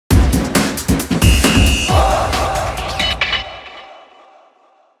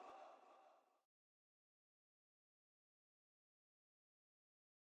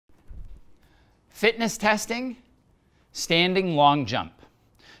Fitness testing, standing long jump.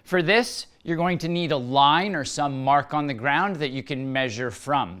 For this, you're going to need a line or some mark on the ground that you can measure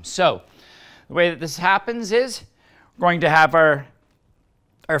from. So the way that this happens is we're going to have our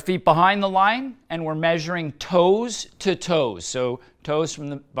feet behind the line, and we're measuring toes to toes. So toes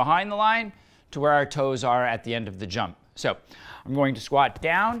from behind the line to where our toes are at the end of the jump. So I'm going to squat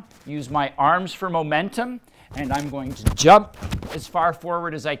down, use my arms for momentum, and I'm going to jump as far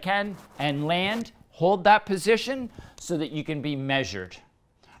forward as I can and land. Hold that position so that you can be measured.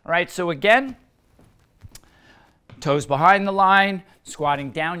 All right, so again, toes behind the line,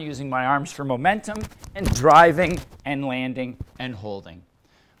 squatting down using my arms for momentum, and driving and landing and holding.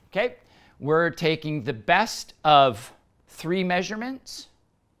 Okay, we're taking the best of 3 measurements,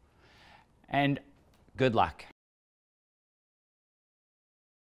 and good luck.